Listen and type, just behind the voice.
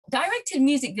directed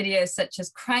music videos such as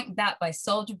Crank That by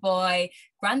Soulja Boy,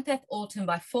 Grand Theft Autumn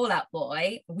by Fall Out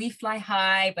Boy, We Fly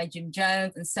High by Jim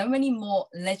Jones, and so many more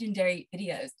legendary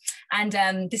videos.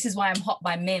 And This Is Why I'm Hot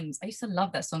by Mims. I used to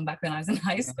love that song back when I was in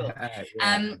high school.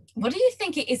 What do you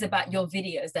think it is about your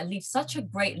videos that leave such a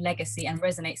great legacy and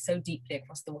resonate so deeply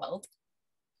across the world?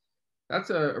 That's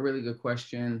a really good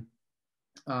question.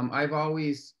 I've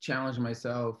always challenged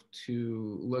myself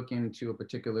to look into a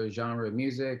particular genre of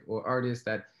music or artist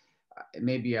that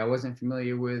maybe I wasn't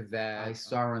familiar with, that I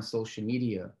saw on social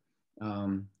media.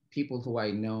 People who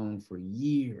I'd known for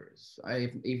years.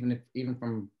 Even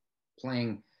from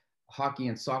playing hockey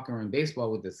and soccer and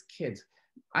baseball with his kids.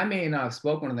 I may not have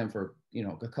spoken to them for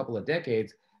a couple of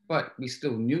decades, but we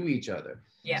still knew each other.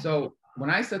 Yeah. So when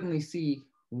I suddenly see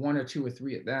one or two or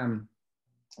three of them,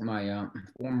 my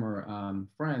former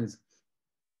friends,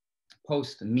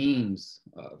 post memes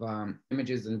of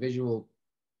images and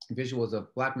visuals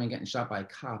of Black men getting shot by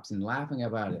cops and laughing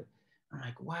about it, I'm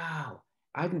like, wow,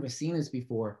 I've never seen this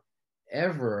before,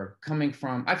 ever, coming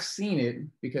from, I've seen it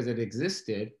because it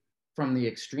existed from the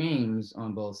extremes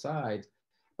on both sides,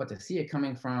 but to see it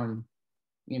coming from,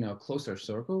 closer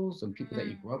circles and people that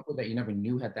you grew up with that you never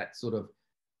knew had that sort of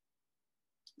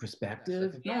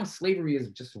perspective. If knowing slavery is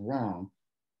just wrong,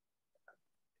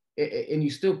 and you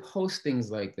still post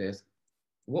things like this,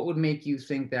 what would make you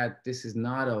think that this is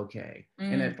not okay?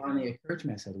 And it finally occurred to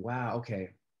me, I said, wow, okay,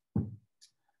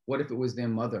 what if it was their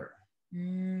mother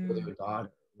or their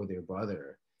daughter or their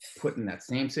brother put in that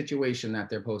same situation that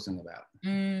they're posting about?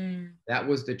 That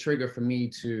was the trigger for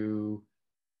me to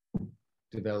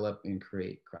develop and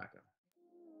create Cracka.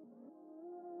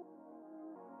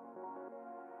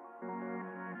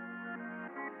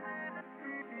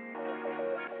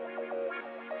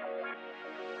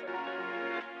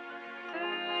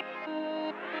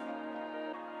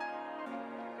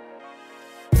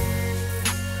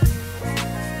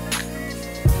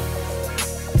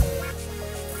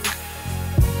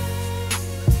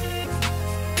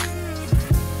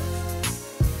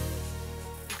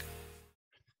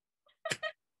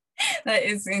 That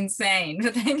is insane.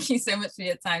 But thank you so much for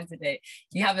your time today.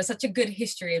 You have such a good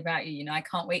history about you. I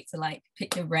can't wait to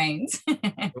pick your brains.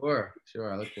 Sure.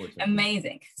 I look forward to it.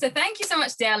 Amazing. So thank you so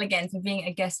much, Dale, again, for being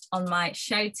a guest on my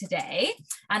show today.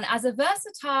 And as a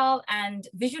versatile and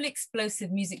visually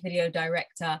explosive music video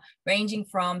director, ranging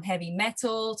from heavy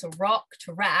metal to rock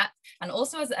to rap, and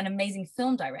also as an amazing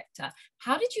film director,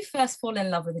 how did you first fall in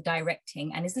love with the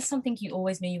directing? And is this something you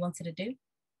always knew you wanted to do?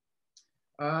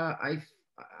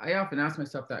 I often ask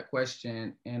myself that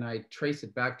question, and I trace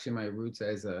it back to my roots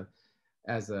as a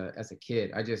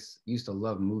kid. I just used to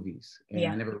love movies, and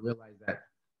I never realized that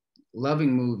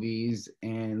loving movies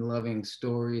and loving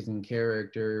stories and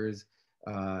characters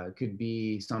could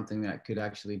be something that could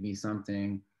actually be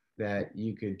something that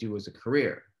you could do as a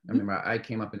career. I remember I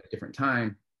came up in a different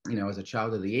time, as a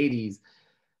child of the 80s.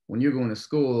 When you're going to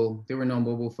school, there were no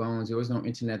mobile phones, there was no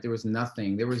internet, there was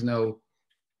nothing, there was no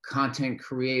content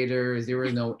creators, there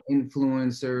were no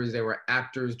influencers, there were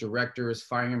actors, directors,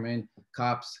 firemen,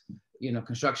 cops,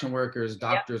 construction workers,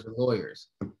 doctors, and lawyers.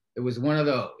 It was one of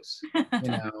those,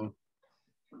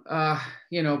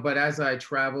 but as I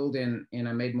traveled and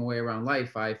I made my way around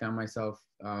life, I found myself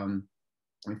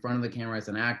in front of the camera as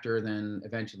an actor, then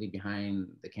eventually behind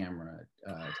the camera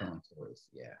telling stories.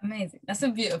 Yeah. Amazing. That's a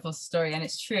beautiful story. And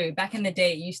it's true. Back in the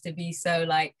day, it used to be so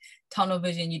tunnel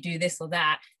vision, you do this or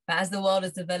that. But as the world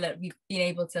has developed, we've been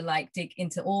able to dig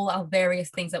into all our various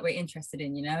things that we're interested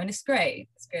in, and it's great.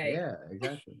 It's great. Yeah,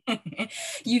 exactly.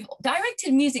 You've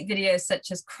directed music videos such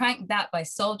as Crank That by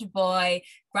Soulja Boy,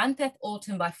 Grand Theft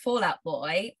Autumn by Fall Out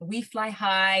Boy, We Fly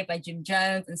High by Jim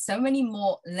Jones, and so many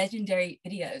more legendary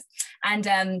videos.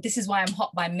 And This Is Why I'm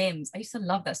Hot by Mims. I used to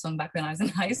love that song back when I was in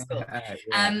high school.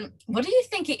 What do you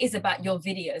think it is about your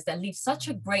videos that leave such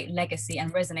a great legacy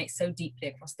and resonate so deeply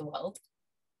across the world?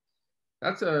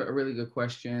 That's a really good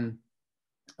question.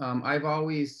 I've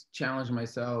always challenged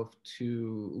myself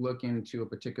to look into a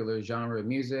particular genre of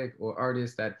music or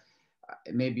artist that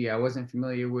maybe I wasn't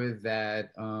familiar with,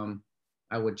 that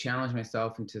I would challenge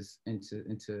myself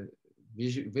into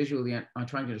visually on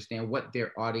trying to understand what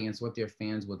their audience, what their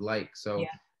fans would like. So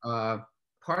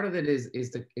part of it is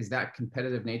that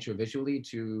competitive nature visually,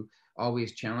 to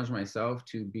always challenge myself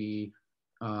to be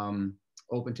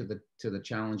open to the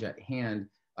challenge at hand.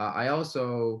 I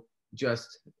also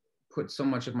just put so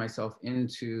much of myself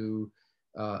into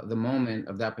the moment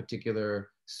of that particular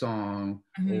song,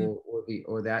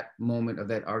 or that moment of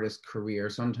that artist's career.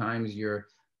 Sometimes you're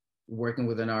working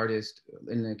with an artist,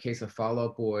 in the case of Fall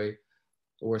Out Boy,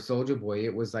 or Soulja Boy,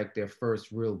 it was like their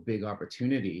first real big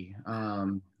opportunity.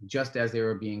 Just as they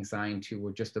were being signed to,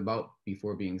 or just about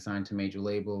before being signed to major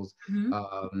labels.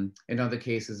 In other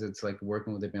cases, it's like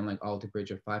working with a band like Alter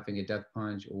Bridge or Five Finger Death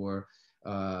Punch, or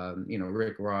you know,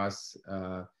 Rick Ross,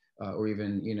 or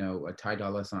even, you know, a Ty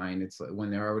Dolla $ign. It's like when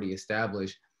they're already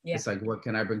established, it's like, what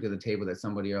can I bring to the table that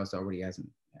somebody else already hasn't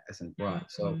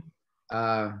brought? So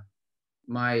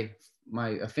my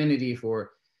affinity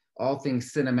for all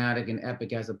things cinematic and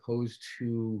epic, as opposed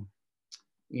to,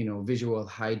 you know, visual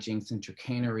hijinks and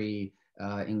chicanery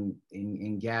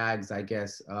in gags, I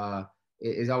guess,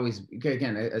 is always,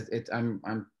 again,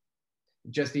 I'm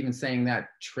just even saying that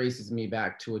traces me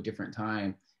back to a different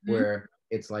time where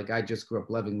it's like I just grew up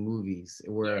loving movies,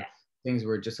 where things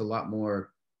were just a lot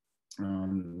more,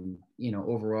 you know,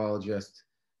 overall just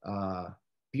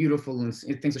beautiful, and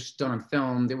things are done on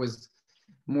film. There was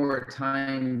more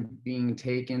time being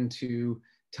taken to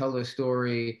tell a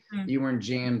story. You weren't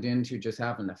jammed into just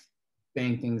having to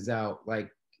bang things out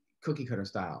like cookie cutter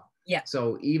style.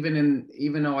 So even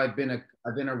though I've been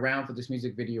around for this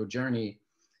music video journey,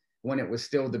 when it was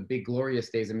still the big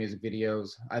glorious days of music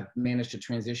videos, I've managed to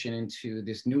transition into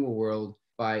this newer world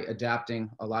by adapting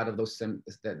a lot of those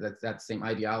that same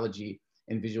ideology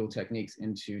and visual techniques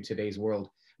into today's world,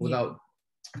 without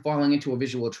falling into a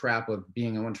visual trap of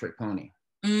being a one-trick pony.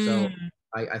 So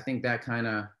I think that kind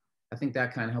of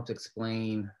helps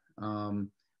explain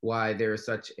why there is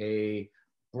such a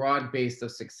broad base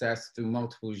of success through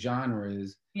multiple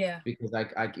genres. Because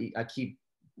I keep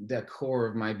the core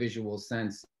of my visual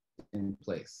sense in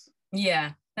place.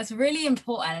 That's really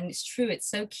important, and it's true. It's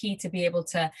so key to be able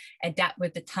to adapt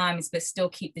with the times but still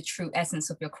keep the true essence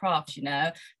of your craft, you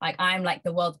know. Like, I'm like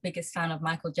the world's biggest fan of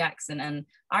Michael Jackson, and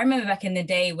I remember back in the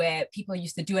day where people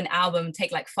used to do an album,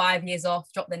 take like 5 years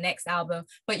off, drop the next album.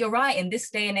 But you're right, in this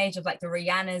day and age of like the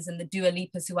Rihannas and the Dua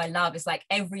Lipas, who I love, it's like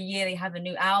every year they have a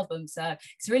new album. So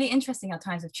it's really interesting how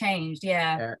times have changed.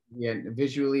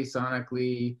 Visually,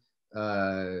 sonically,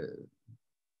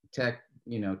 tech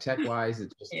wise,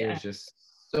 it's just there's just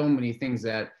so many things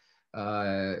that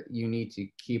you need to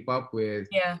keep up with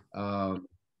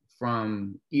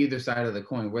from either side of the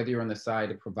coin, whether you're on the side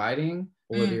of providing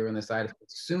or whether you're on the side of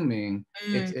consuming.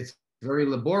 It's very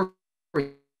laborious.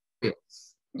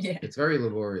 It's very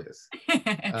laborious.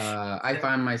 I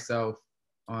find myself,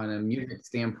 on a music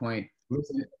standpoint,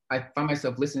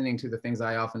 listening to the things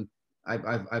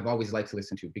I've always liked to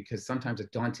listen to, because sometimes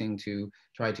it's daunting to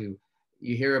try to,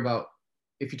 you hear about,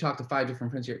 if you talk to 5 different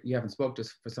friends you haven't spoke to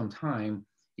for some time,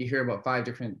 you hear about 5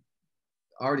 different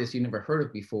artists you never heard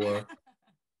of before,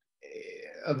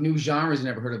 of new genres you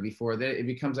never heard of before. That it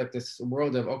becomes like this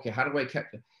world of, okay, how do I keep?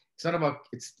 It's not about.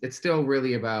 It's still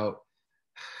really about,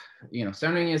 you know,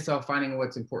 centering yourself, finding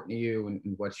what's important to you and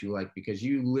what you like, because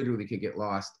you literally could get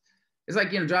lost. It's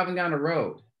like, you know, driving down a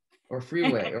road or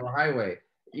freeway or a highway.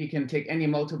 You can take any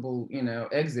multiple, you know,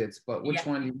 exits, but which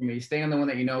one you stay on the one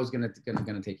that you know is gonna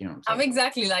take you home. So. I'm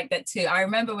exactly like that too. I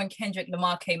remember when Kendrick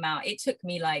Lamar came out, it took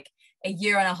me like a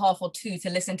year and a half or 2 to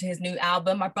listen to his new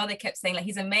album. My brother kept saying like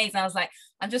he's amazing. I was like,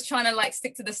 I'm just trying to like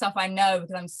stick to the stuff I know,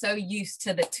 because I'm so used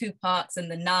to the Tupacs and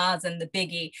the Nas and the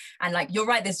Biggie. And like, you're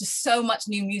right, there's just so much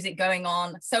new music going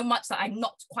on, so much that I'm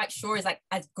not quite sure is like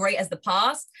as great as the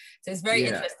past. So it's very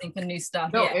interesting for new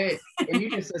stuff. No, and you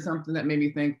just said something that made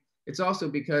me think. It's also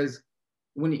because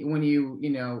when you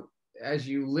know, as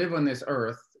you live on this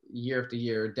earth year after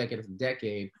year, decade after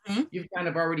decade, you've kind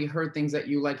of already heard things that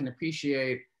you like and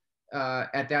appreciate.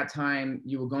 At that time,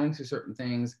 you were going through certain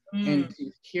things, and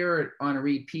to hear it on a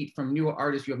repeat from newer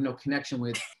artists you have no connection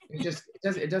with,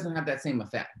 it doesn't have that same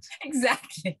effect.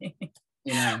 Exactly.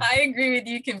 You know? I agree with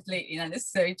you completely. That is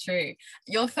so true.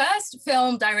 Your first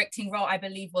film directing role, I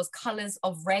believe, was Colors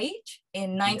of Rage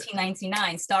in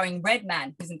 1999, starring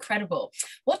Redman, who's incredible.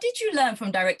 What did you learn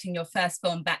from directing your first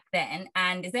film back then?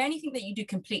 And is there anything that you do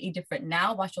completely different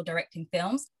now whilst you're directing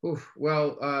films?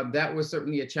 Well, that was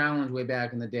certainly a challenge way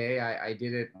back in the day. I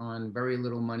did it on very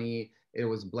little money. It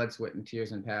was blood, sweat, and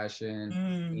tears and passion.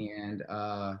 And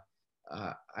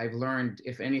I've learned,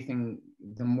 if anything,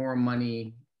 the more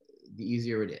money, the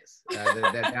easier it is.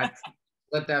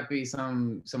 Let that be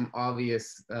some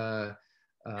obvious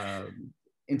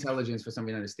intelligence for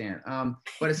somebody to understand.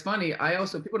 But it's funny,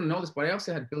 people don't know this, but I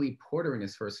also had Billy Porter in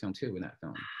his first film too, in that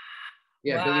film.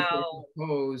 Wow. Billy Porter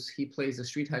Pose, he plays a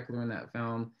street heckler in that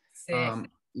film. So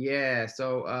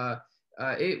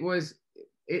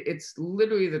it's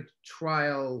literally the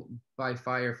trial by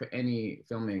fire for any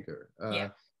filmmaker.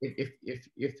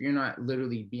 If you're not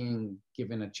literally being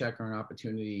given a check or an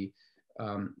opportunity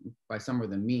by some of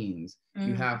the means,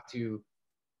 you have to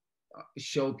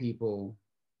show people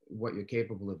what you're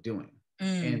capable of doing.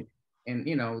 Mm. And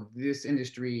you know, this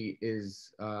industry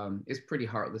is pretty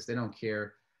heartless. They don't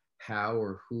care how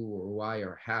or who or why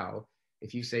or how.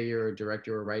 If you say you're a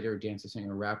director, or writer, dancer,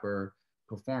 singer, rapper,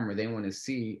 performer, they want to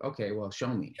see, okay, well,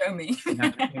 show me. Show me. And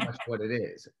that's pretty much what it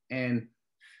is. And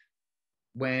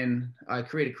when I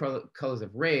created Colors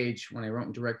of Rage, when I wrote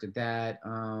and directed that,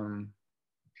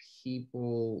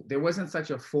 there wasn't such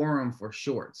a forum for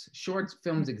shorts. Short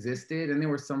films existed, and there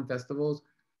were some festivals,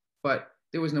 but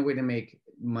there was no way to make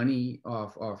money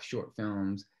off short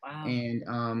films. Wow.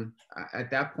 And at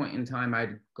that point in time,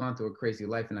 I'd gone through a crazy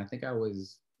life, and I think I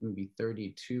was maybe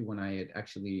 32 when I had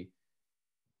actually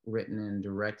written and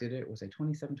directed it. Was I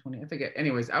 27, 20? I forget.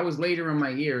 Anyways, I was later in my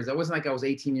years. I wasn't like I was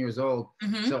 18 years old.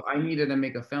 Mm-hmm. So I needed to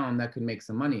make a film that could make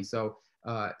some money. So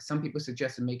some people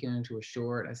suggested making it into a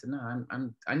short. I said, no,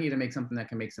 I need to make something that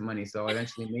can make some money. So I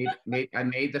eventually made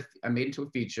it into a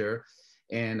feature,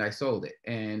 and I sold it,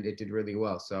 and it did really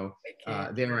well. So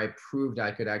there I proved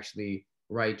I could actually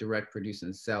write, direct, produce,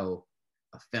 and sell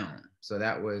a film. So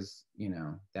that was, you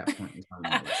know, that point in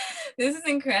time. This is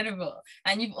incredible.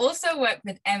 And you've also worked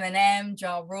with Eminem,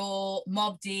 Ja Rule,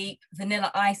 Mobb Deep, Vanilla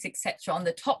Ice, etc. on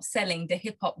the top-selling The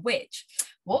Hip Hop Witch.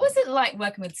 What was it like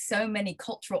working with so many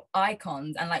cultural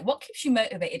icons, and like what keeps you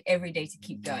motivated every day to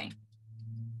keep going?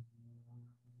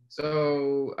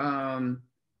 So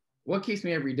what keeps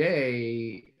me every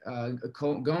day,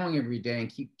 going every day, and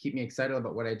keep me excited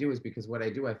about what I do, is because what I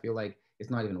do, I feel like it's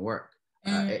not even work.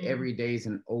 Every day is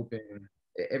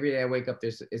every day I wake up,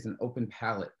 is an open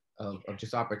palette of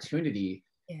just opportunity,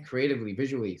 creatively,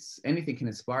 visually. Anything can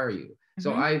inspire you. Mm-hmm.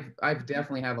 So I've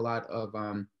definitely have a lot of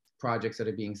projects that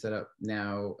are being set up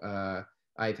now.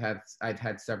 I've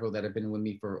had several that have been with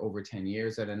me for over 10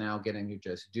 years that are now getting to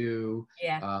just do.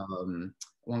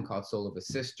 One called Soul of a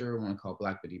Sister, one called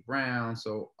Black Betty Brown.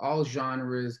 So all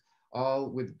genres, all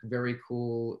with very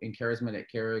cool and charismatic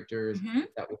characters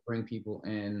that will bring people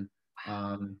in.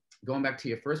 Going back to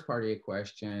your first part of your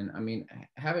question, I mean,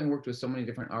 having worked with so many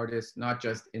different artists, not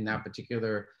just in that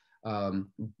particular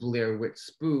Blair Witch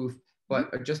spoof,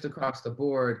 but just across the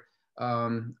board,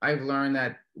 I've learned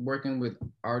that working with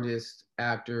artists,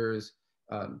 actors,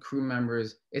 crew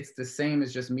members, it's the same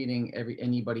as just meeting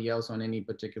anybody else on any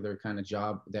particular kind of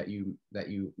job that you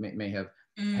may have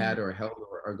had or held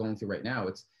or are going through right now.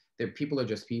 People are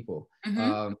just people.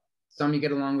 Some you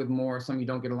get along with more, some you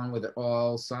don't get along with at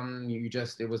all. Some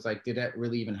it was like, did that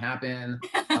really even happen?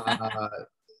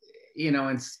 You know,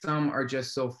 and some are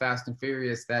just so fast and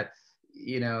furious that,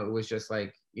 you know, it was just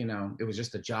like, you know, it was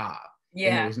just a job. And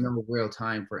there was no real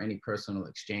time for any personal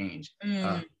exchange.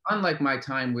 Unlike my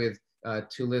time with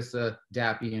Tulissa,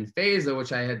 Dappy, and Faiza,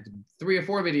 which I had 3 or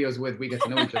 4 videos with, we get to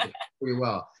know each other pretty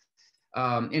well.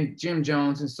 And Jim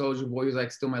Jones and Soulja Boy, who's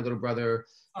like still my little brother.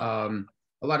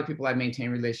 A lot of people I've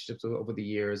maintained relationships with over the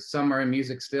years. Some are in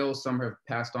music still, some have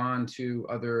passed on to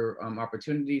other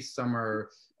opportunities, some are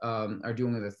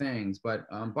doing other things. But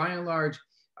by and large,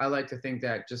 I like to think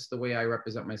that just the way I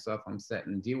represent myself, I'm set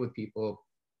and deal with people,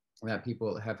 that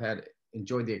people have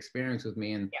enjoyed the experience with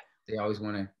me, and they always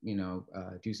want to, you know,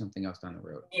 do something else down the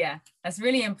road. Yeah, that's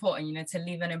really important, you know, to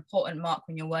leave an important mark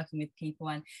when you're working with people.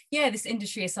 And this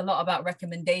industry is a lot about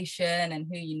recommendation and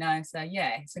who you know. So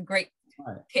it's a great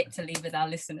tip to leave with our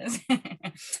listeners.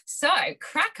 So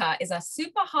Cracka is a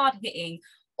super hard-hitting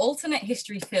alternate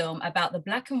history film about the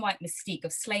black and white mystique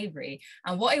of slavery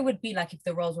and what it would be like if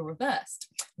the roles were reversed.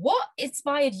 What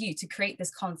inspired you to create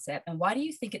this concept, and why do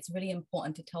you think it's really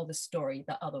important to tell the story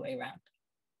the other way around?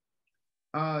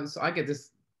 So I get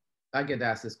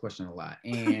asked this question a lot,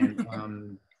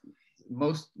 and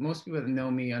most people that know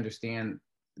me understand.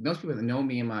 Most people that know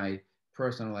me in my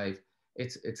personal life,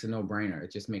 it's a no-brainer.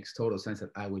 It just makes total sense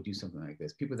that I would do something like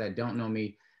this. People that don't know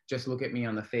me just look at me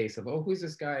on the face of, oh, who's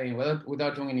this guy? And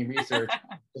without doing any research,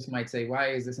 just might say, why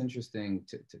is this interesting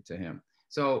to him?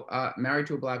 So married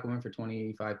to a Black woman for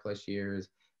 25 plus years,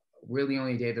 really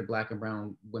only dated Black and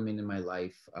brown women in my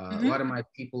life. A lot of my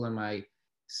people in my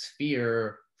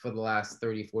sphere for the last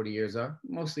 30, 40 years are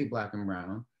mostly Black and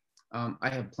brown. I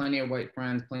have plenty of white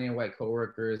friends, plenty of white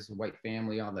coworkers, white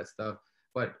family, all that stuff.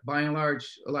 But by and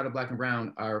large, a lot of Black and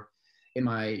brown are in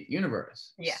my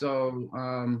universe. So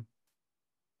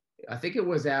I think it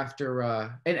was after,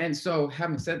 and so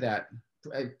having said that,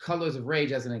 Colors of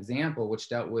Rage as an example, which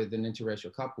dealt with an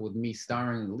interracial couple with me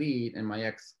starring in the lead, and my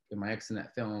ex in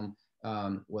that film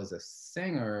was a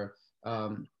singer.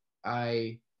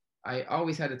 I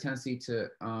always had a tendency to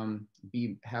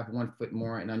have one foot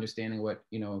more in understanding what,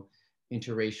 you know,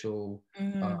 interracial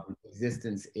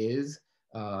existence is.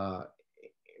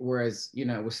 Whereas, you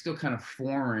know, it was still kind of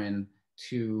foreign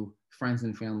to friends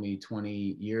and family 20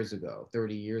 years ago,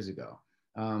 30 years ago.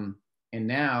 And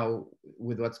now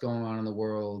with what's going on in the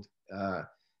world,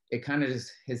 it kind of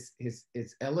just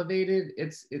it's elevated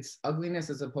its ugliness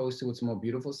as opposed to its more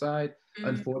beautiful side.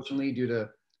 Unfortunately, due to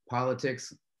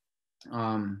politics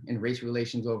and race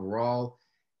relations overall.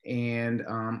 And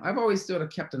I've always sort of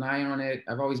kept an eye on it.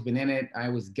 I've always been in it. I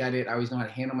always get it. I always know how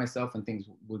to handle myself when things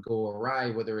would go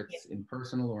awry, whether it's in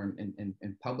personal or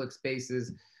in public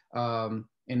spaces. And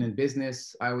in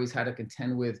business, I always had to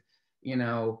contend with, you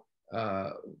know,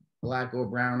 black or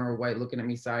brown or white looking at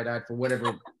me side-eyed for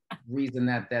whatever reason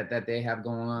that they have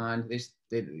going on.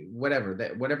 Whatever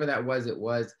that was, it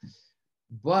was.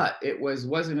 But it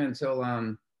wasn't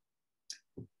until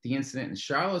the incident in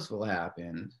Charlottesville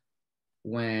happened,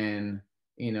 when,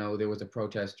 you know, there was a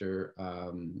protester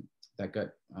that got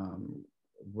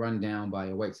run down by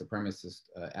a white supremacist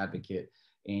advocate.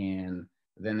 And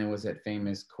then there was that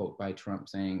famous quote by Trump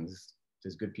saying,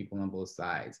 there's good people on both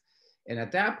sides. And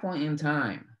at that point in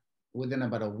time, within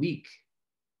about a week,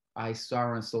 I saw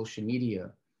on social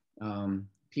media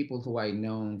people who I'd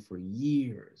known for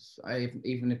years.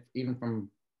 Even from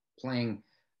playing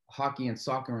hockey and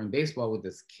soccer and baseball with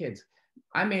his kids.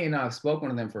 I may not have spoken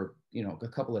to them for, you know, a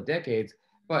couple of decades,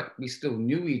 but we still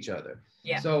knew each other.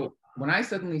 Yeah. So when I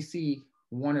suddenly see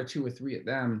one or two or three of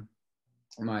them,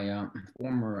 my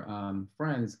former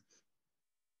friends,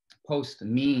 post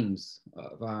memes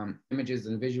of images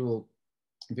and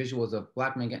visuals of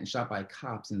black men getting shot by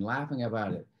cops and laughing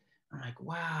about it, I'm like,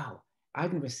 wow,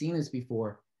 I've never seen this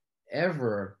before,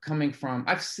 ever coming from,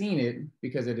 I've seen it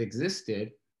because it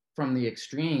existed from the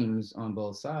extremes on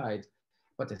both sides,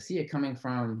 but to see it coming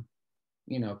from,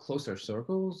 you know, closer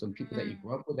circles and people that you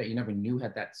grew up with that you never knew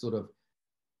had that sort of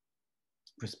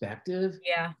perspective.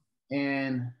 Yeah.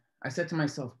 And I said to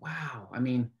myself, wow, I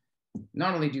mean,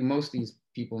 not only do most of these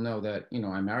people know that, you know,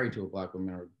 I'm married to a black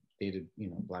woman or dated, you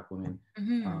know, black women,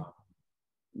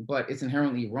 but it's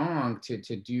inherently wrong to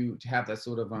have that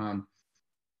sort of,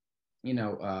 you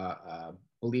know,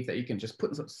 belief that you can just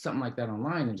put something like that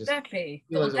online and just exactly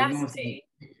the audacity.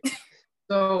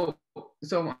 So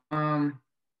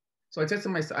I said to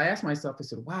myself, I asked myself, I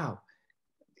said, wow,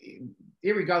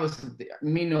 irregardless of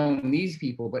me knowing these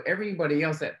people, but everybody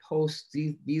else that posts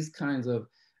these kinds of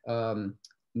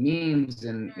memes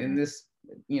and this,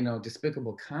 you know,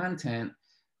 despicable content,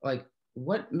 like,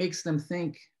 what makes them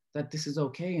think that this is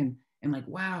okay? And like,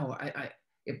 wow, I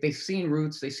if they've seen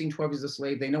Roots, they've seen 12 Years a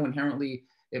Slave, they know inherently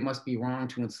it must be wrong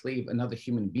to enslave another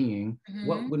human being.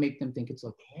 What would make them think it's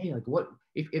okay? Like, what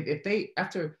if they,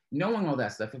 after knowing all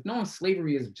that stuff, if knowing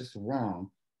slavery is just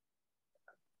wrong,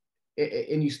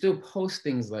 and you still post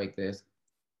things like this,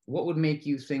 what would make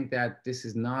you think that this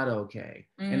is not okay?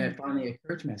 And it finally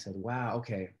occurred to me, I said, wow,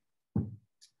 okay,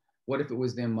 what if it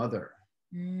was their mother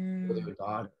or their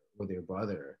daughter or their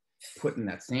brother put in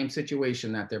that same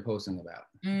situation that they're posting about?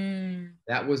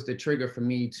 That was the trigger for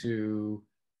me to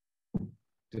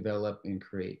develop and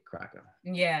create Cracka.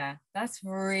 Yeah, that's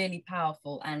really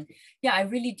powerful. And yeah, I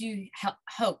really do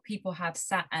hope people have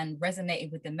sat and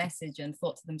resonated with the message and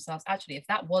thought to themselves, actually, if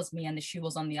that was me and the shoe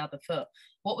was on the other foot,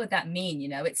 what would that mean? You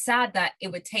know, it's sad that it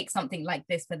would take something like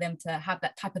this for them to have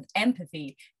that type of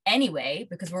empathy anyway,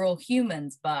 because we're all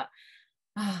humans, but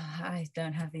I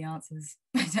don't have the answers.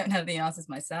 I don't have the answers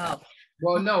myself.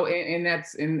 Well, no, and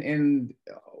that's in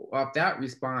off that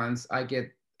response, I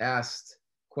get asked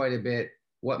quite a bit,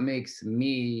 what makes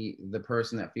me the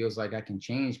person that feels like I can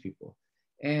change people?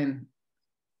 And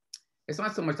it's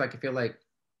not so much like I feel like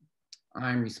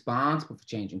I'm responsible for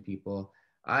changing people.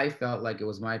 I felt like it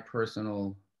was my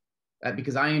personal,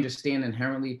 because I understand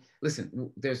inherently, listen,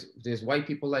 there's white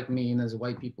people like me, and there's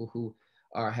white people who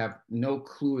have no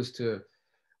clue as to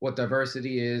what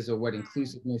diversity is or what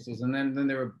inclusiveness is. And then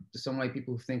there are some white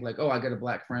people who think like, oh, I got a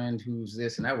black friend who's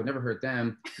this, and I would never hurt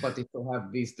them, but they still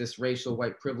have this racial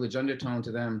white privilege undertone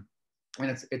to them.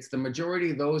 And it's the majority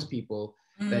of those people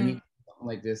that need something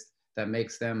like this that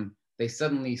makes them, they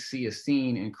suddenly see a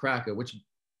scene in Cracka, which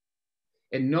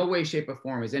in no way, shape, or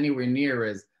form is anywhere near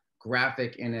as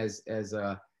graphic and as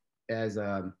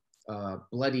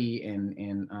bloody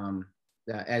and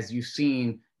as you've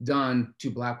seen done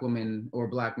to black women or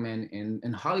black men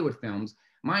in Hollywood films.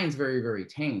 Mine's very, very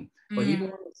tame. But even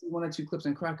when I see one or two clips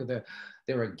in Cracka,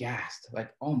 they're aghast.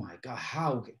 Like, oh my God,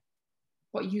 how?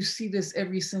 But you see this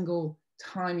every single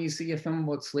time you see a film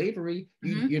about slavery.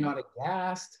 You're not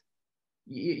aghast.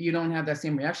 You don't have that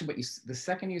same reaction. But the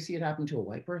second you see it happen to a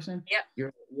white person,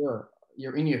 you're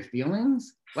in your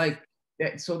feelings. Like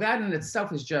that. So that in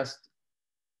itself is just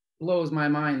blows my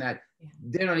mind that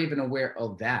they're not even aware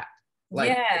of that. Like,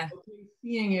 Yeah. okay,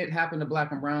 seeing it happen to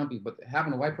Black and brown people, but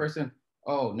having a white person,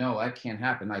 oh no, that can't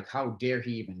happen. Like, how dare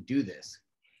he even do this?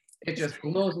 It just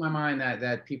blows my mind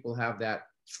that people have that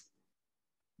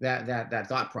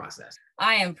thought process.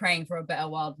 I am praying for a better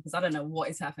world because I don't know what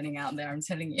is happening out there. I'm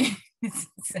telling you.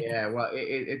 Yeah, well,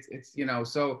 it's you know,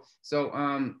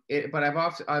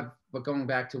 but but going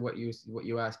back to what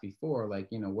you asked before, like,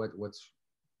 you know,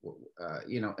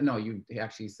 you know, no, you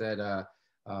actually said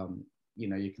you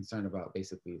know, you're concerned about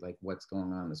basically like what's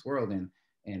going on in this world, and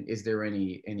is there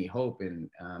any hope? And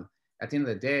at the end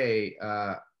of the day,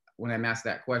 when I'm asked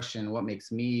that question, what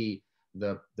makes me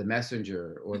the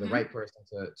messenger or the right person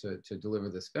to deliver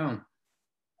this film,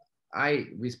 I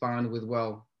respond with,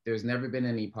 well, there's never been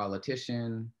any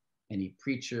politician, any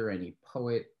preacher, any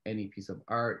poet, any piece of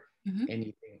art,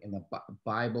 anything in the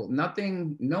Bible,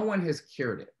 nothing, no one has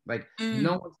cured it. Like,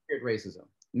 no one's cured racism.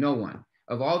 No one.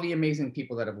 Of all the amazing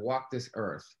people that have walked this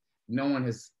earth, no one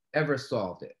has ever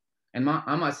solved it. And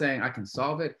I'm not saying I can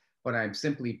solve it, but I'm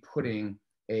simply putting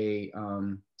I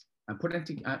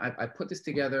put this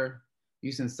together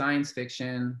using science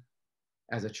fiction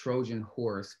as a Trojan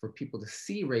horse for people to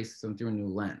see racism through a new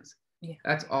lens. Yeah.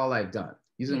 That's all I've done.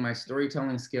 Using my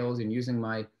storytelling skills and using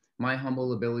my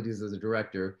humble abilities as a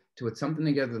director to put something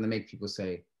together to make people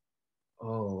say,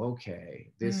 oh,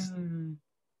 okay, this,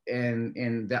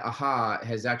 and the aha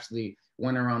has actually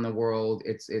went around the world.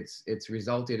 It's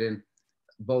resulted in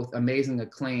both amazing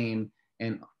acclaim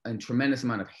and tremendous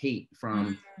amount of hate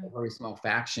from a very small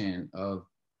faction of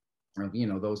you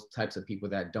know, those types of people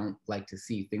that don't like to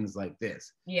see things like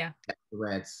this. Yeah.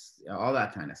 Threats, all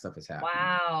that kind of stuff is happening.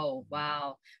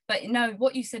 Wow. But no,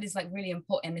 what you said is like really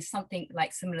important. It's something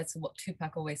like similar to what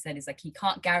Tupac always said, is like, he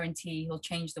can't guarantee he'll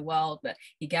change the world, but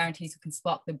he guarantees he can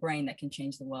spark the brain that can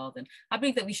change the world. And I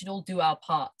believe that we should all do our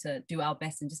part to do our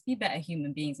best and just be better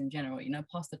human beings in general, you know,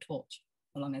 pass the torch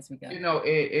along as we go. You know,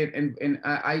 and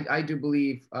I do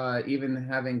believe, even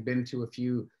having been to a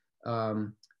few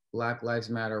Black Lives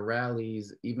Matter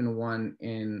rallies, even one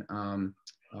in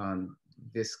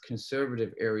this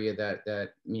conservative area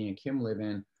that me and Kim live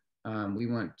in. We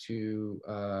went to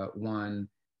one,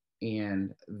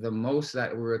 and the most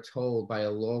that we were told by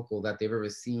a local that they've ever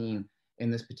seen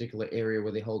in this particular area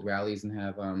where they hold rallies and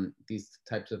have these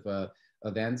types of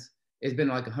events, it's been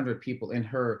like 100 people. In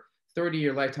her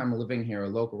 30-year lifetime of living here, a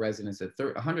local resident said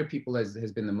 100 people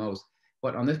has been the most.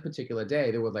 But on this particular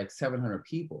day, there were like 700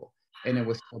 people. And it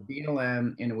was for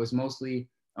BLM, and it was mostly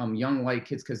young white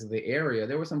kids because of the area.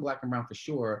 There were some Black and brown for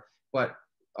sure, but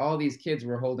all these kids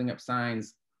were holding up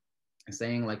signs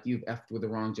saying like, you've effed with the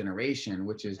wrong generation,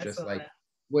 which is just like,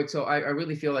 so I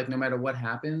really feel like no matter what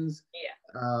happens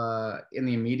in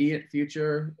the immediate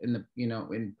future, in the, you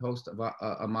know, in post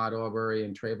Ahmaud Arbery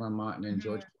and Trayvon Martin and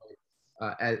George Floyd,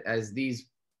 as these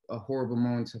horrible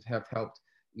moments have helped,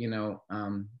 you know,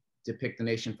 depict the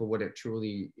nation for what it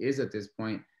truly is at this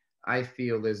point, I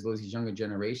feel those younger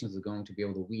generations are going to be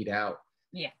able to weed out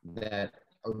that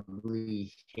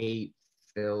ugly,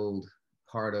 hate-filled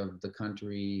part of the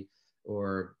country,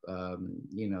 or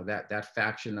you know, that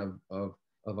faction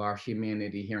of our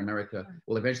humanity here in America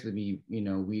will eventually be, you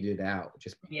know, weeded out,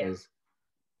 just because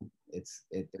it's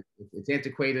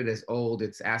antiquated, it's old,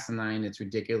 it's asinine, it's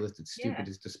ridiculous, it's stupid,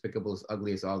 it's despicable, it's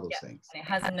ugly, it's all those things. And it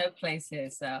has no place here.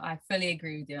 So I fully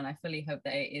agree with you, and I fully hope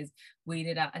that it is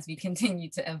weeded out as we continue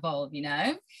to evolve, you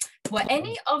know. Were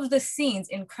any of the scenes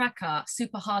in Cracka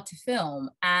super hard to film?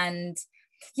 And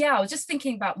yeah, I was just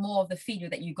thinking about more of the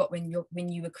feedback that you got when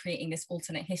you were creating this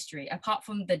alternate history. Apart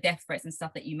from the death threats and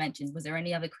stuff that you mentioned, was there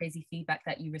any other crazy feedback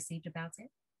that you received about it?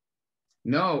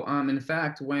 No, in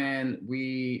fact, when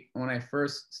I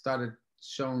first started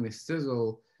showing the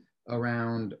sizzle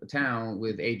around town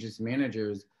with agents and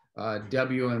managers,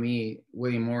 WME,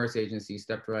 William Morris Agency,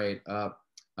 stepped right up.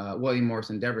 William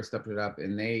Morris Endeavor stepped it up,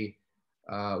 and they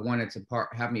wanted to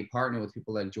have me partner with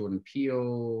people like Jordan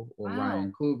Peele or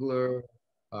Ryan Coogler,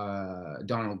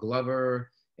 Donald Glover,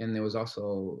 and there was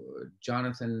also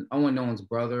Jonathan Owen Nolan's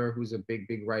brother, who's a big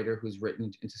writer who's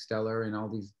written Interstellar and all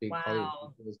these big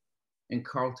Hollywood films. And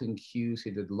Carlton Cuse,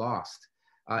 who did Lost.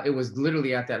 It was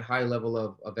literally at that high level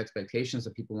of expectations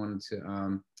that people wanted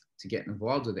to get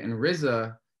involved with it. And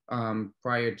RZA,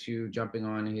 prior to jumping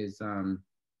on his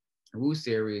Wu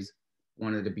series,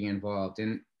 wanted to be involved.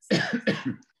 And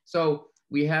so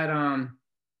we had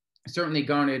certainly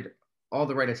garnered all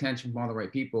the right attention from all the right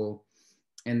people.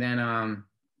 And then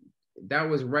that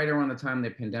was right around the time the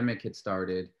pandemic had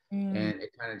started. And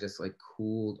it kind of just like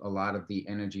cooled a lot of the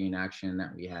energy and action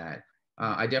that we had.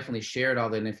 I definitely shared all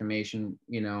that information,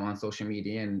 you know, on social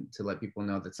media, and to let people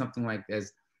know that something like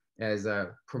as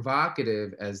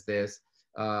provocative as this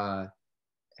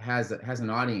has an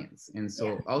audience. And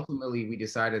so ultimately we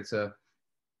decided to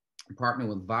partner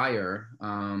with Vire,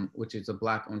 which is a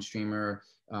Black-owned streamer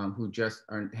who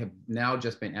have now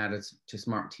just been added to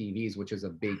smart TVs, which is a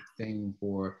big thing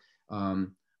for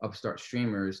upstart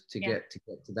streamers to get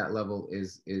to that level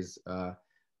is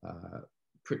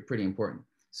pretty important.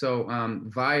 So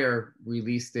Vire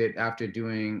released it after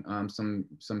doing some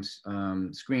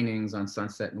screenings on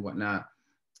Sunset and whatnot,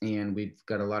 and we've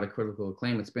got a lot of critical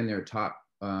acclaim. It's been their top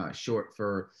short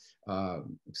for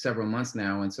several months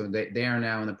now, and so they are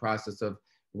now in the process of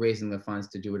raising the funds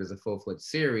to do it as a full-fledged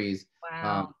series.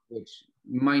 Wow. Which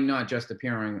might not just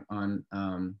appear on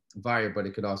Vire, but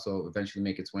it could also eventually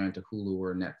make its way onto Hulu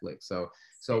or Netflix.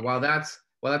 So while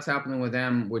that's happening with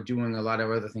them, we're doing a lot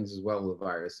of other things as well with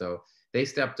Vire. So they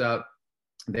stepped up,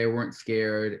 they weren't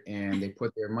scared, and they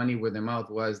put their money where their mouth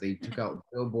was. They took out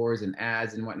billboards and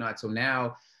ads and whatnot. So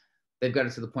now they've got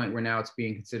it to the point where now it's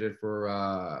being considered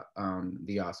for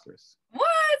the Oscars. What?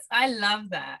 I love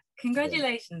that.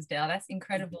 Congratulations, Dale. That's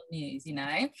incredible news, you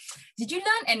know. Did you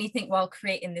learn anything while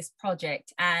creating this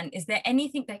project? And is there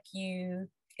anything that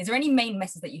is there any main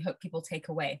message that you hope people take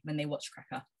away when they watch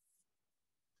Cracka?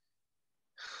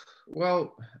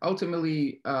 Well,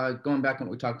 ultimately, going back on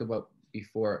what we talked about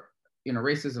before, you know,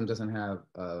 racism doesn't have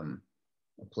a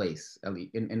place, at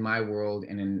least in my world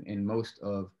and in most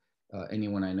of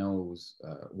anyone I know's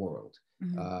world.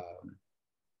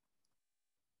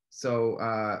 So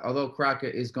although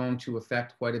Cracka is going to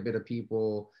affect quite a bit of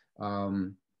people,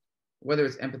 whether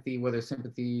it's empathy, whether it's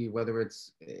sympathy, whether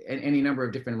it's any number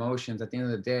of different emotions, at the end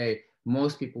of the day,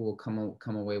 most people will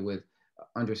come away with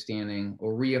understanding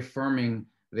or reaffirming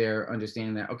their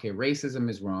understanding that, okay, racism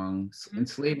is wrong,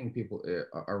 enslaving people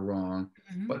are wrong,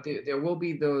 but there will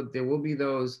be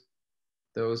those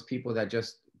people that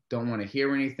just don't want to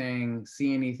hear anything,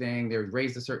 see anything. They're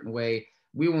raised a certain way.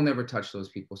 We will never touch those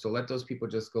people. So let those people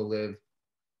just go live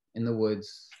in the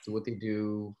woods, do what they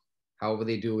do, however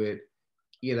they do it.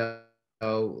 You know,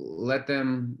 let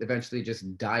them eventually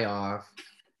just die off,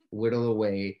 whittle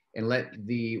away, and let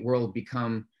the world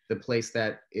become the place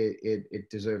that it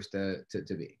deserves to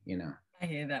be, you know. I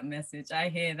hear that message. I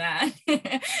hear that.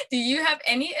 Do you have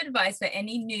any advice for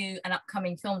any new and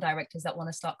upcoming film directors that want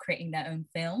to start creating their own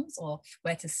films, or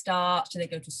where to start? Should they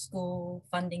go to school?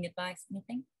 Funding advice?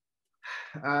 Anything?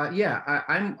 Yeah,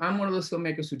 I'm one of those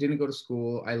filmmakers who didn't go to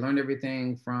school. I learned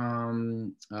everything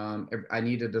from I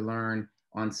needed to learn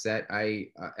on set.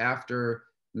 After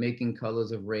making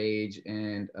Colors of Rage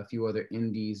and a few other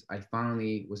indies, I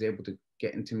finally was able to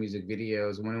get into music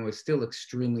videos when it was still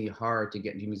extremely hard to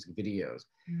get into music videos.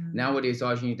 Nowadays,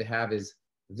 all you need to have is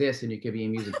this and you can be a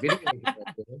music video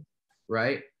director,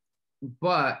 right?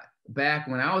 But back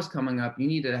when I was coming up, you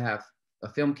needed to have a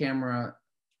film camera,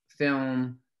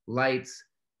 film, lights.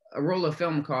 A roll of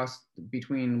film cost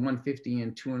between $150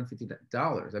 and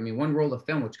 $250. I mean, one roll of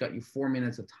film, which got you 4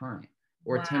 minutes of time,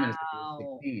 or 10 minutes of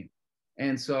 16.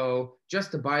 And so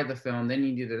just to buy the film, then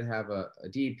you needed to have a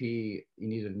DP, you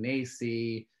needed an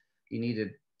AC, you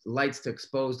needed lights to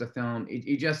expose the film.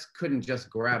 You just couldn't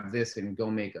just grab this and go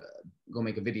make a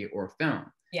video or a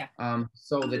film. Yeah.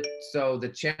 So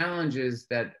the challenges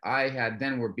that I had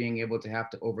then were being able to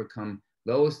have to overcome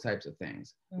those types of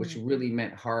things, which really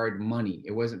meant hard money.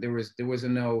 It wasn't, there was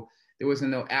no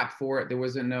app for it. There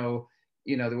was no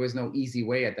easy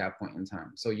way at that point in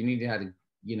time. So you needed to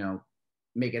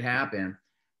make it happen.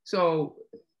 So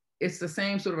it's the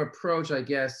same sort of approach, I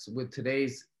guess, with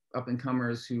today's up and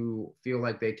comers who feel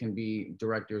like they can be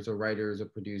directors or writers or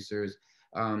producers.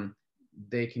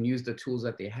 They can use the tools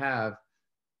that they have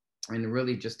and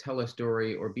really just tell a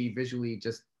story or be visually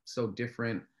just so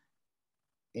different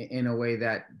in a way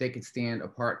that they could stand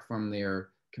apart from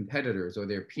their competitors or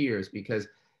their peers. Because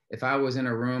if I was in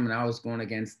a room and I was going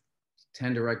against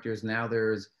 10 directors, now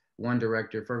there's one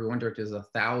director. For every one director, there's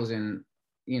 1,000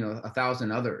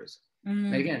 others.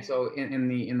 And again, so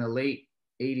in the late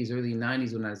 80s, early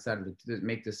 90s, when I decided to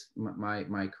make this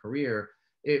my career,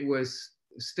 it was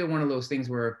still one of those things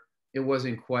where it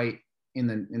wasn't quite in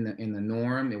the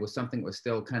norm. It was something that was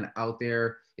still kind of out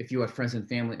there. If you had friends and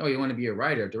family, oh, you want to be a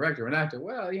writer, director, an actor?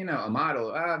 Well, a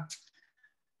model.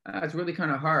 It's really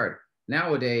kind of hard.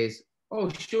 Nowadays, oh,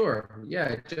 sure,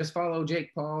 yeah, just follow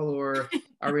Jake Paul or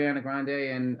Ariana Grande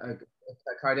and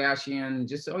Kardashian.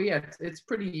 Just, oh yeah, it's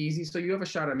pretty easy. So you have a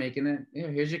shot at making it. Yeah,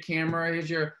 here's your camera. Here's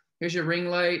your ring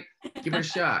light. Give it a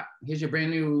shot. Here's your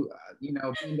brand new,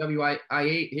 BMW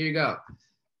i8. Here you go.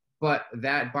 But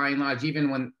that, by and large,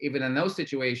 even in those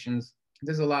situations,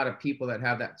 there's a lot of people that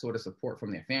have that sort of support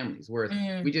from their families, whereas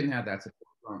we didn't have that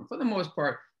support. For the most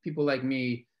part, people like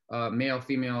me, male,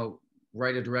 female,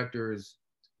 writer, directors,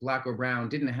 Black or brown,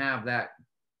 didn't have that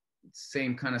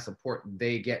same kind of support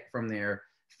they get from their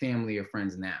family or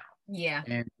friends now. Yeah.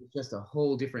 And it's just a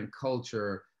whole different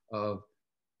culture of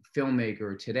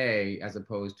filmmaker today as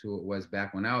opposed to it was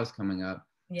back when I was coming up.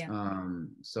 Yeah.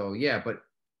 So yeah, but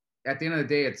at the end of the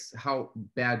day, it's how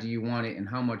bad do you want it and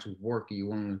how much work are you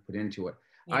willing to put into it.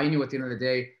 Yeah. I knew at the end of the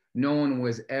day, no one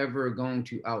was ever going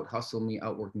to out hustle me,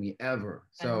 outwork me ever.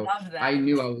 So I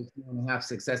knew I was going to have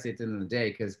success at the end of the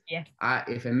day, because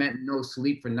if it meant no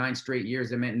sleep for 9 straight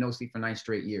years, it meant no sleep for 9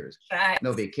 straight years. Right.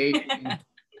 No vacation,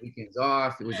 weekends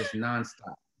off. It was just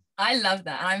nonstop. I love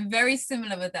that. And I'm very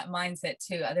similar with that mindset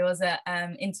too. There was a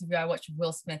interview I watched with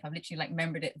Will Smith. I've literally like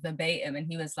remembered it verbatim. And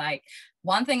he was like,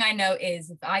 one thing I know is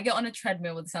if I get on a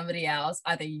treadmill with somebody else,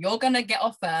 either you're going to get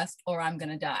off first or I'm going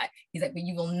to die. He's like, but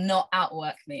you will not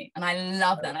outwork me. And I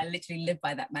love that. And I literally live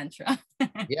by that mantra.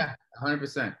 Yeah,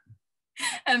 100%.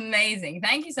 Amazing.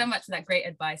 Thank you so much for that great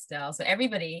advice, Dale. So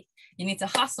everybody, you need to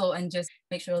hustle and just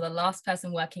make sure you're the last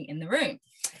person working in the room.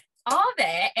 Are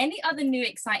there any other new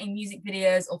exciting music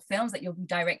videos or films that you'll be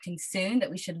directing soon that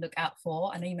we should look out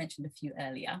for? I know you mentioned a few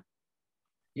earlier.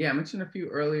 Yeah, I mentioned a few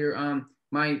earlier.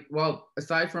 Well,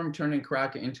 aside from turning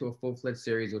Cracka into a full-fledged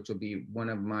series, which will be one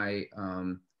of my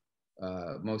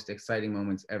most exciting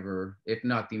moments ever, if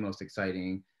not the most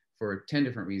exciting, for 10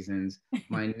 different reasons.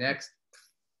 My next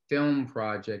film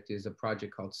project is a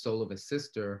project called Soul of a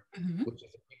Sister, which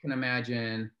is, if you can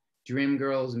imagine,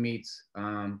 Dreamgirls meets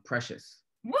Precious.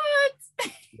 What?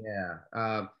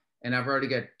 Yeah. And I've already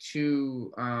got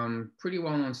 2 pretty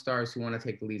well-known stars who want to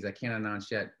take the leads. I can't announce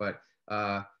yet, but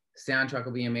soundtrack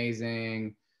will be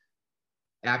amazing.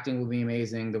 Acting will be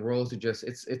amazing. The roles are just,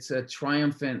 it's a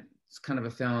triumphant, it's kind of a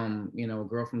film, you know, a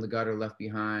girl from the gutter left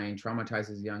behind,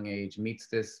 traumatized at a young age, meets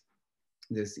this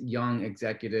young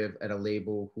executive at a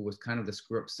label who was kind of the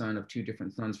screw-up son of 2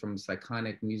 different sons from this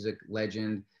iconic music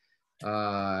legend.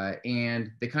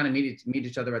 And they kind of meet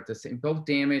each other at the same, both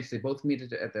damaged. They both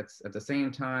meet at the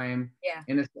same time. Yeah.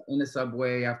 In the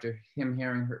subway after him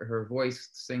hearing her voice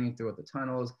singing throughout the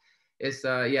tunnels. It's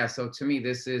yeah. So to me,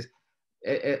 this is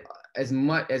as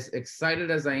much as excited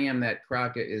as I am that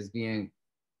Cracka is being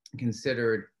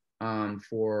considered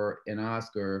for an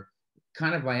Oscar,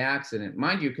 kind of by accident,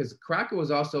 mind you, because Cracka was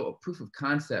also a proof of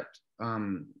concept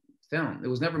film. It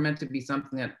was never meant to be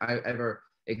something that I ever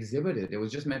exhibited. It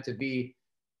was just meant to be,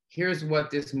 here's what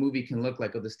this movie can look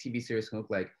like, or this TV series can look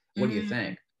like. What do you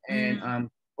think? And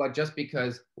but just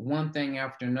because one thing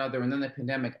after another, and then the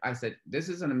pandemic, I said, this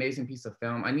is an amazing piece of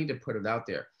film. I need to put it out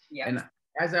there. Yep. And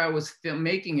as I was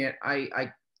making it,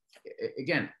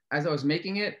 as I was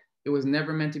making it, it was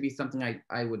never meant to be something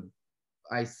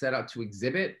I set out to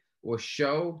exhibit or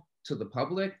show to the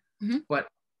public. But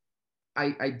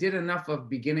I did enough of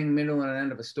beginning, middle, and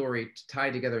end of a story to tie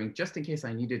together, and just in case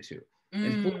I needed to.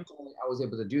 And fortunately, I was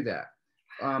able to do that.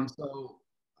 So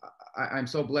I'm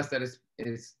so blessed that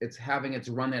it's having its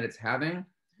run that it's having.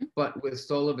 But with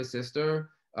Soul of a Sister,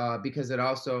 because it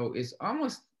also is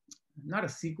almost not a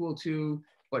sequel to,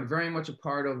 but very much a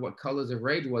part of what Colors of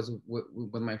Rage was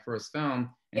with my first film,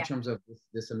 in terms of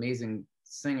this amazing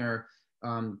singer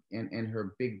and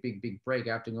her big break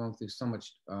after going through so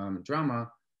much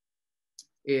drama.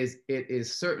 It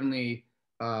is certainly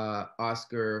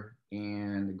Oscar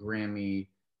and Grammy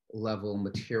level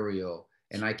material,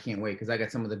 and I can't wait, because I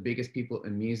got some of the biggest people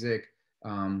in music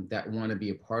that want to be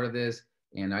a part of this,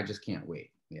 and I just can't wait.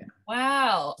 Yeah.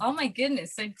 Wow. Oh my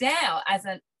goodness. So Dale, as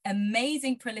an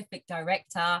amazing prolific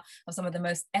director of some of the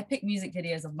most epic music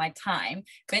videos of my time,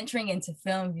 venturing into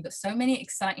film, you've got so many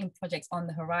exciting projects on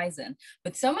the horizon,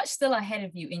 with so much still ahead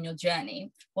of you in your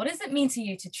journey. What does it mean to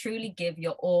you to truly give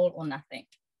your all or nothing?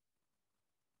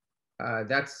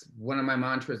 That's one of my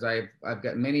mantras. I've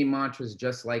got many mantras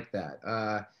just like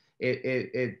that.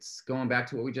 It's going back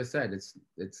to what we just said.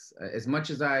 It's as much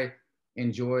as I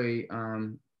enjoy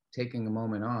taking a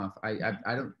moment off, I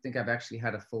don't think I've actually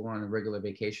had a full-on regular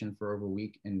vacation for over a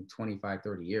week in 25,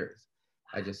 30 years.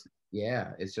 It's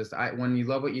just, when you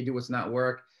love what you do, it's not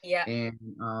work. Yeah. And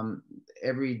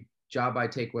every job I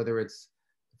take, whether it's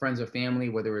friends or family,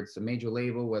 whether it's a major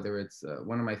label, whether it's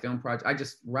one of my film projects. I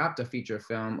just wrapped a feature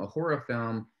film, a horror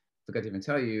film, forgot to even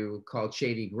tell you, called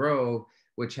Shady Grove,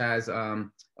 which has a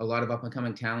lot of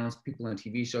up-and-coming talents, people in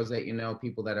TV shows that you know,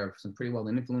 people that are some pretty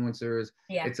well-known influencers.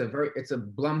 Yeah. It's a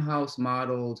Blumhouse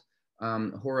modeled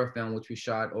horror film, which we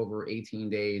shot over 18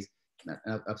 days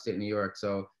upstate New York.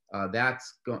 So that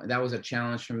was a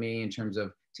challenge for me in terms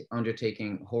of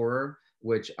undertaking horror,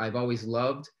 which I've always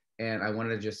loved. And I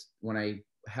wanted to when I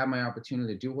had my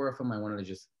opportunity to do horror film, I wanted to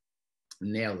just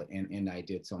nail it, and I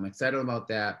did. So I'm excited about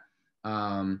that.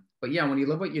 But yeah, when you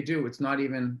love what you do, it's not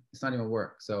even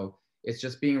work. So it's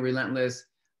just being relentless.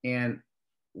 And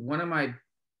one of my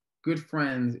good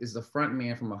friends is the front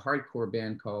man from a hardcore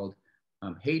band called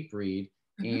Hatebreed.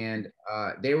 And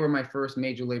they were my first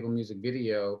major label music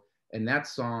video. And that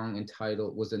song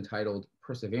was entitled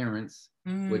Perseverance,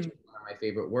 which is one of my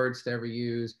favorite words to ever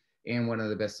use, and one of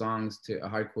the best songs to a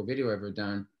hardcore video ever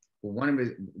done. But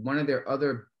one of their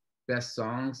other best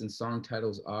songs and song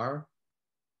titles are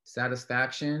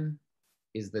Satisfaction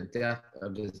is the Death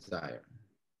of Desire.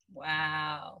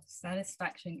 Wow.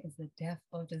 Satisfaction is the death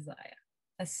of desire.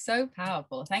 That's so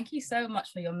powerful. Thank you so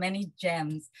much for your many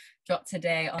gems dropped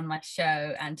today on my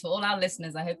show. And to all our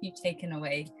listeners, I hope you've taken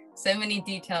away so many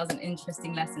details and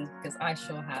interesting lessons, because I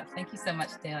sure have. Thank you so much,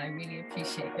 Dale. I really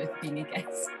appreciate you being a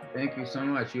guest. Thank you so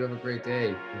much. You have a great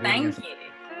day. Thank you.